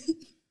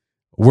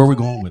 Where are we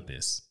going with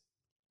this?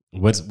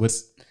 What's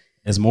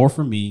as more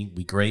for me?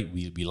 We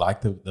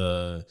like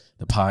the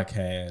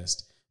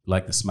podcast. We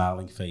like the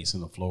smiling face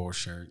and the floral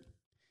shirt.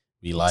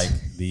 We like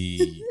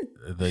the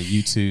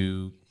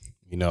YouTube.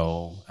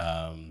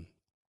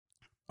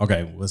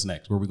 Okay, what's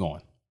next? Where are we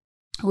going?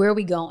 Where are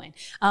we going?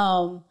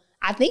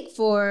 I think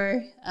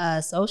for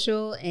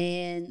social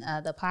and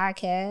the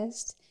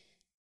podcast,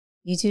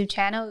 YouTube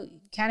channel,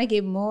 kind of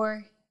get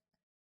more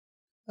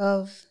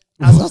of,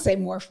 I was going to say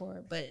more for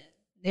it, but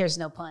there's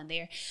no pun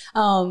there.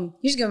 You're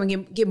just going to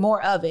get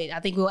more of it. I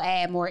think we'll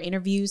add more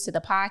interviews to the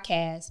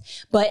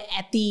podcast. But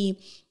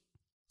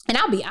and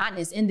I'll be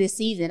honest, in this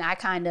season, I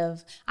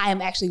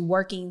am actually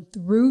working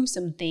through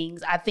some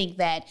things. I think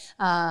that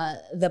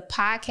the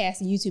podcast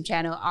and YouTube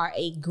channel are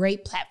a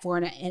great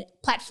platform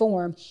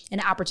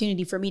and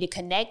opportunity for me to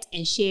connect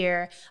and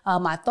share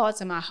my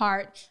thoughts and my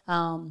heart.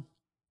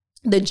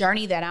 The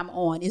journey that I'm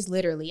on is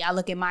literally, I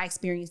look at my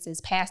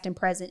experiences, past and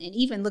present, and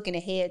even looking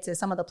ahead to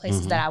some of the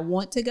places that I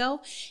want to go,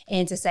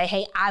 and to say,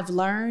 hey, I've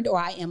learned, or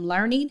I am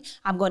learning.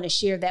 I'm going to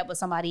share that with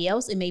somebody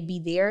else. It may be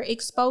their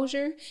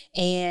exposure,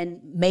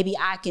 and maybe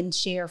I can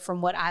share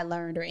from what I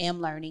learned or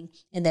am learning,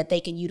 and that they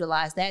can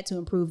utilize that to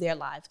improve their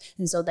life.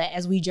 And so that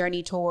as we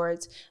journey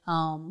towards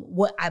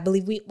what I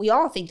believe, we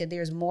all think that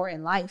there's more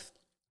in life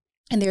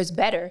and there's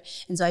better.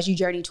 And so as you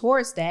journey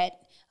towards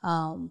that,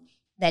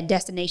 that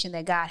destination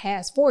that God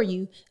has for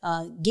you,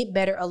 get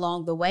better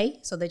along the way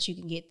so that you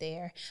can get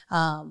there.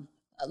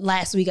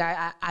 Last week,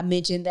 I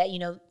mentioned that,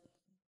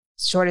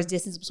 shortest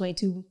distance between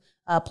 2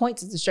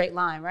 points is a straight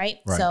line,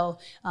 right? So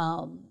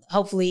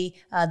hopefully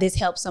this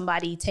helps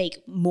somebody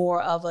take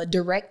more of a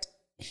direct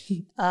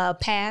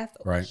path,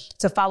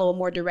 to follow a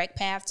more direct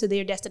path to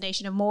their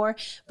destination of more,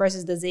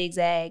 versus the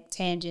zigzag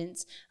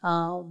tangents,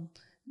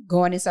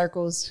 going in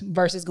circles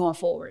versus going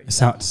forward. It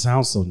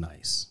sounds so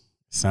nice.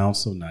 Sounds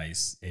so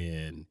nice.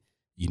 And,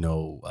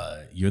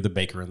 you're the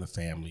baker in the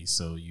family,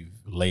 so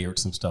you've layered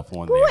some stuff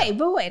on there.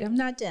 But wait, I'm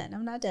not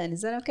done.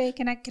 Is that okay?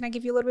 Can I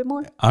give you a little bit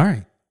more? All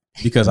right.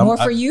 Because more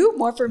for you,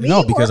 more for me.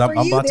 No, because I'm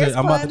about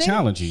to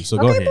challenge you. So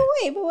go ahead. But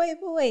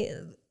wait.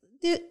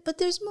 But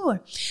there's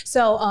more.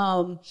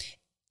 So,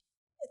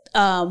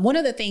 one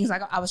of the things,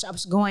 like I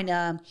was going,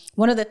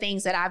 one of the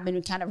things that I've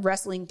been kind of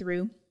wrestling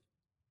through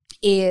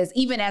is,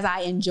 even as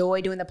I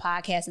enjoy doing the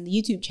podcast and the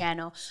YouTube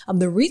channel,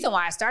 the reason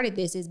why I started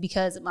this is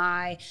because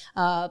my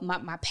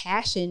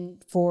passion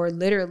for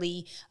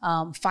literally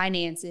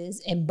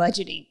finances and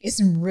budgeting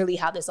is really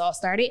how this all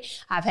started.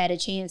 I've had a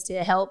chance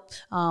to help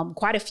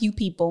quite a few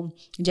people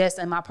just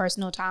in my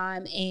personal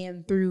time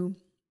and through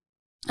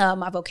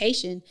my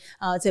vocation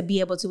to be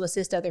able to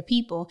assist other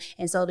people.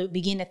 And so to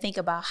begin to think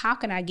about, how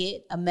can I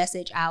get a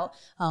message out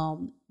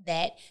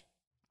that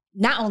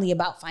not only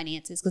about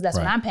finances, because that's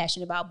what I'm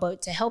passionate about,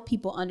 but to help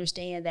people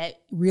understand that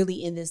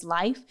really in this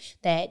life,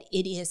 that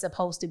it is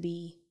supposed to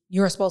be,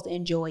 you're supposed to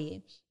enjoy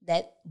it,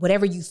 that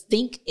whatever you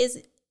think is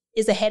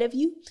ahead of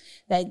you,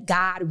 that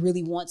God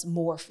really wants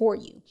more for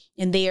you.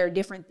 And there are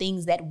different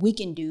things that we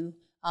can do,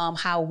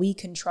 how we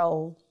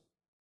control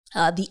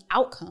the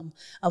outcome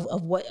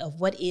of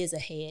what is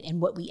ahead and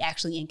what we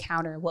actually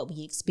encounter, what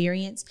we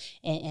experience,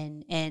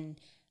 and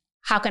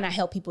how can I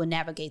help people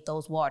navigate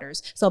those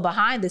waters? So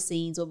behind the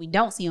scenes, what we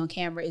don't see on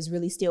camera is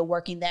really still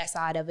working that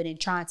side of it and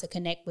trying to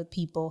connect with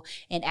people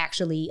and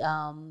actually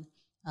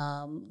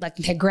like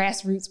that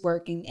grassroots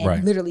working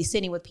and literally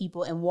sitting with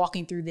people and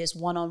walking through this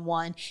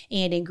one-on-one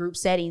and in group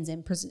settings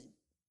and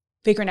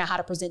figuring out how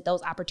to present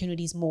those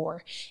opportunities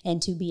more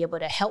and to be able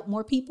to help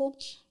more people.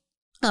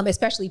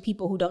 Especially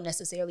people who don't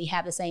necessarily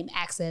have the same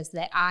access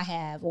that I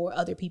have or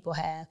other people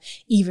have,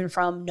 even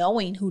from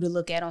knowing who to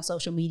look at on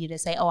social media to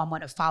say, oh, I'm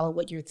going to follow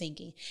what you're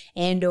thinking.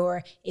 And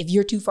or if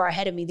you're too far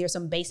ahead of me, there's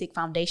some basic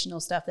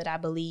foundational stuff that I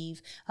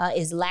believe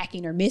is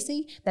lacking or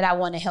missing that I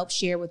want to help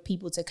share with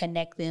people to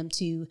connect them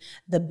to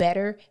the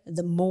better,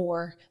 the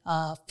more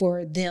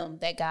for them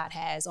that God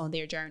has on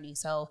their journey.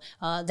 So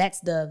that's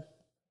the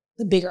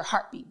bigger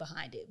heartbeat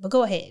behind it. But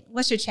go ahead.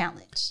 What's your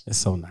challenge? It's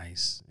so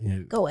nice.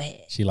 Go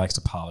ahead. She likes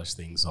to polish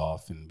things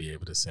off and be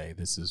able to say,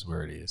 this is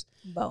where it is.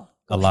 Bo.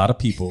 A lot of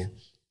people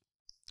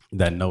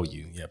that know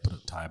you, put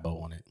a tie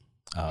bow on it.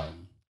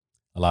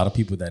 A lot of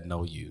people that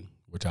know you,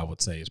 which I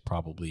would say is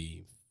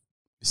probably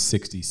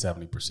 60,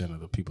 70% of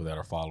the people that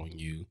are following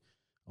you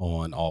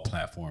on all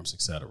platforms,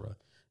 etc.,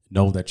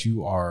 know that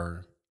you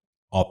are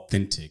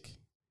authentic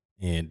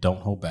and don't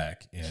hold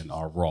back and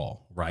are raw,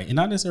 right? And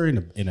not necessarily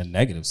in a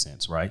negative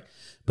sense, right?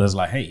 But it's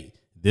like, hey,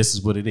 this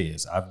is what it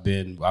is.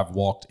 I've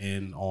walked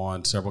in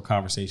on several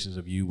conversations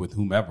of you with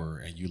whomever,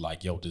 and you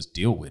like, yo, just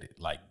deal with it.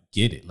 Like,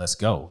 get it. Let's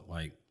go.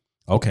 Like,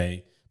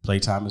 okay,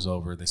 playtime is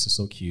over. This is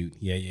so cute.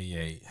 Yeah.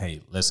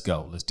 Hey, let's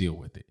go. Let's deal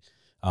with it.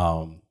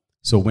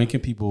 So when can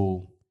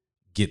people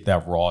get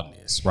that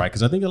rawness, right?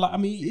 Because I think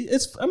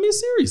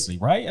seriously,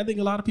 right? I think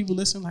a lot of people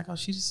listen like, oh,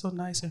 she's just so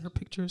nice and her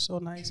picture is so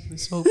nice and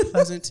it's so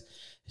pleasant.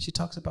 She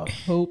talks about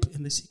hope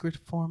and the secret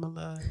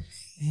formula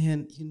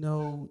and,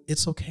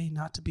 it's okay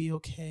not to be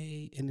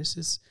okay. And this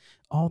is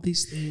all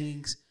these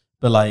things.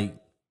 But like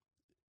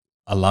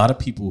a lot of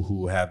people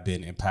who have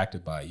been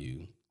impacted by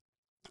you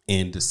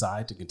and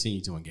decide to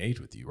continue to engage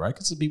with you, right?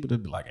 Because some people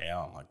that be like, hey,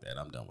 I don't like that.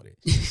 I'm done with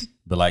it.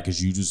 But like,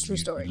 because you just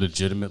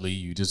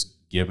you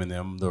just giving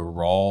them the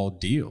raw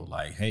deal.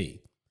 Like,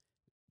 hey,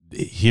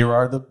 here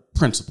are the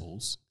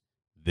principles.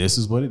 This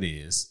is what it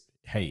is.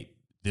 Hey,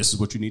 this is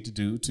what you need to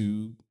do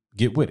to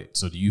get with it.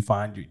 So do you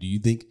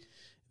think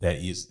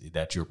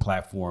that your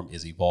platform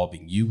is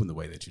evolving you in the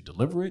way that you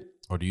deliver it?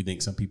 Or do you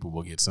think some people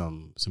will get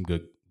some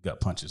good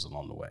gut punches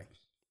along the way?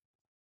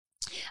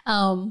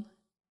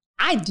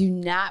 I do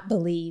not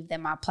believe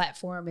that my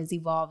platform is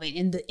evolving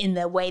in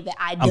the way that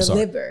I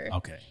deliver.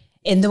 Okay.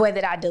 In the way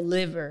that I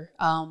deliver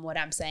what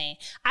I'm saying.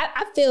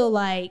 I feel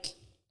like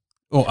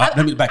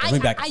let me back up.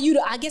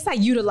 I guess I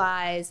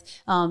utilize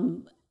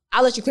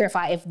I'll let you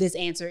clarify if this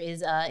answer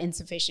is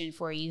insufficient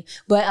for you.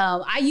 But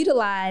I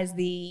utilize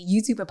the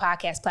YouTube and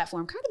podcast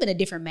platform kind of in a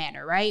different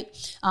manner, right?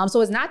 So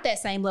it's not that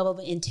same level of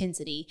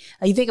intensity.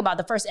 You think about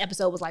the first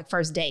episode was like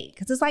first date,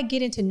 because it's like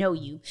getting to know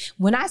you.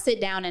 When I sit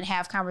down and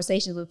have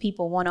conversations with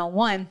people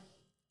one-on-one,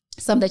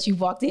 some that you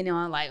walked in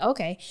on like,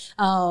 okay,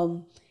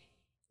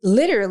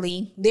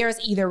 literally there's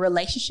either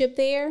relationship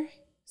there,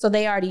 so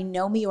they already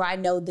know me or I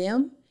know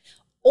them,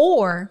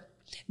 or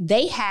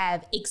they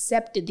have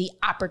accepted the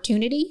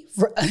opportunity.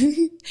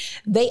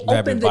 They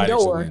opened the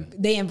door.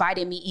 They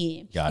invited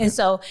me in.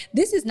 So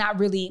this is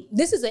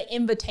an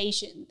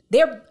invitation.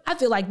 I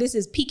feel like this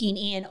is peeking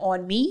in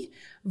on me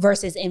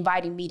versus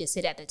inviting me to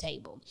sit at the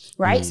table,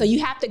 right? So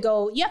you have to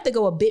go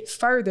a bit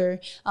further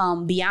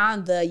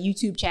beyond the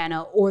YouTube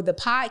channel or the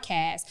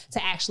podcast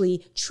to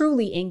actually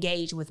truly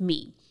engage with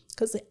me.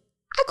 Because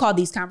I call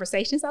these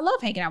conversations, I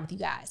love hanging out with you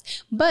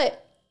guys.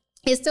 But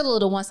it's still a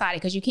little one-sided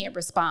because you can't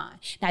respond.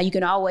 Now, you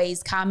can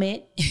always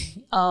comment.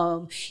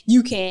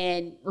 You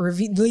can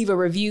leave a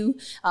review.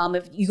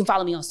 If you can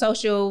follow me on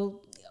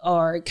social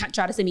or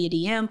try to send me a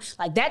DM,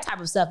 like that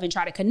type of stuff, and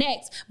try to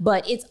connect.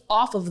 But it's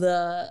off of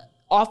the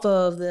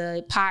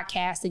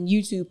podcast and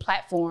YouTube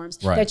platforms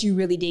that you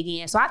really dig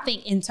in. So I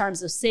think in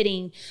terms of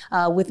sitting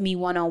with me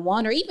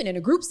one-on-one or even in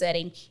a group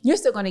setting, you're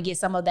still going to get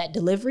some of that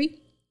delivery.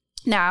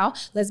 Now,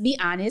 let's be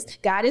honest,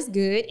 God is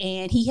good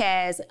and he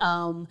has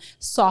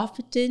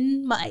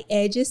softened my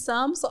edges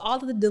some. So all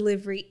of the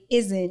delivery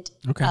isn't,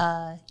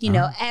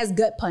 as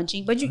gut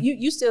punching, but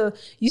you still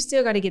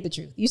got to get the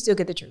truth. You still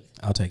get the truth.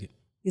 I'll take it.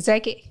 You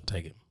take it? I'll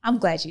take it. I'm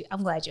glad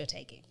you'll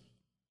take it.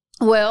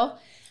 Well,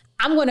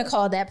 I'm going to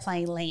call that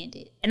plane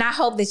landed. And I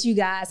hope that you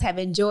guys have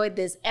enjoyed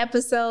this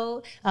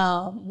episode.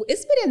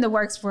 It's been in the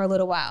works for a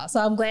little while. So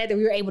I'm glad that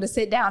we were able to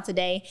sit down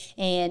today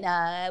and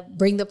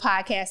bring the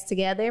podcast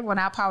together. When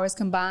our powers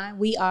combine,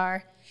 we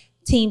are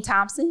Team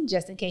Thompson,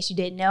 just in case you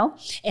didn't know.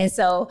 And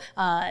so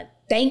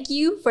thank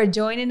you for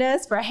joining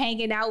us, for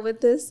hanging out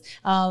with us,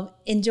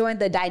 enjoying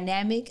the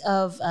dynamic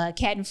of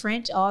Kat and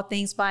French, All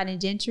Things Fine and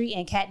Gentry,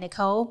 and Kat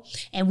Nicole.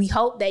 And we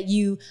hope that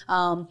you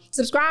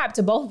subscribe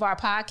to both of our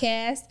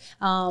podcasts.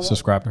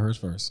 Subscribe to hers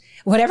first.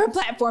 Whatever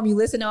platform you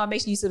listen on,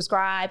 make sure you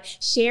subscribe.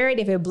 Share it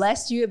if it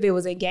blessed you, if it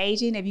was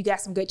engaging, if you got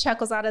some good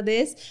chuckles out of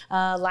this.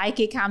 Like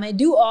it, comment,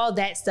 do all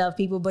that stuff,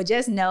 people. But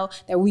just know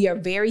that we are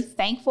very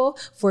thankful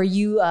for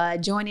you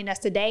joining us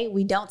today.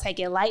 We don't take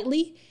it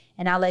lightly.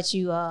 And I'll let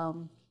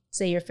you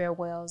say your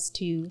farewells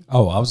to.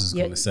 Oh, I was just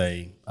going to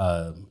say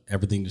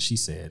everything that she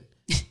said.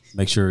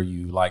 Make sure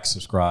you like,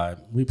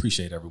 subscribe. We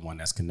appreciate everyone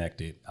that's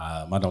connected.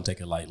 I don't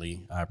take it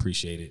lightly. I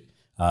appreciate it.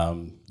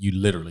 You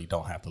literally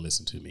don't have to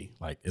listen to me.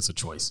 Like, it's a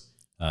choice,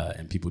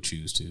 and people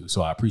choose to.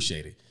 So I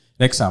appreciate it.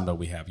 Next time, though,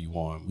 we have you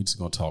on, we're just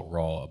going to talk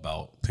raw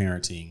about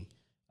parenting,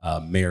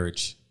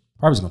 marriage.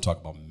 Probably just going to talk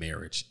about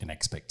marriage and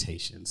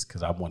expectations,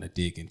 because I want to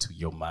dig into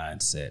your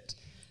mindset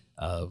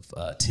of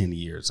 10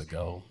 years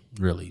ago,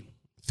 really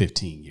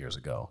 15 years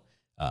ago.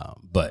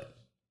 But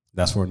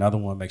that's for another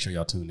one. Make sure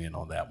y'all tune in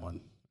on that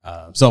one.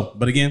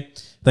 But again,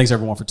 thanks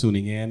everyone for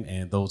tuning in,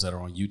 and those that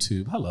are on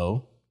YouTube,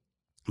 hello.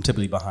 I'm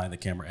typically behind the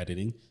camera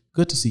editing.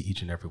 Good to see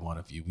each and every one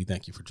of you. We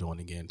thank you for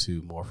joining in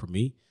to More For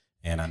Me.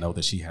 And I know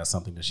that she has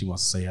something that she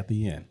wants to say at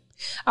the end.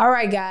 All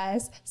right,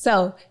 guys.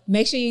 So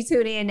make sure you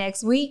tune in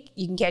next week.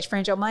 You can catch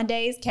French on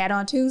Mondays, Kat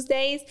on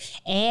Tuesdays.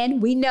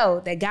 And we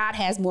know that God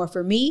has more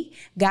for me.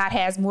 God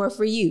has more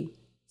for you.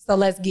 So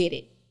let's get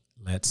it.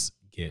 Let's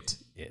get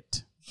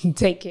it.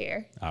 Take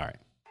care. All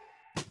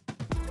right.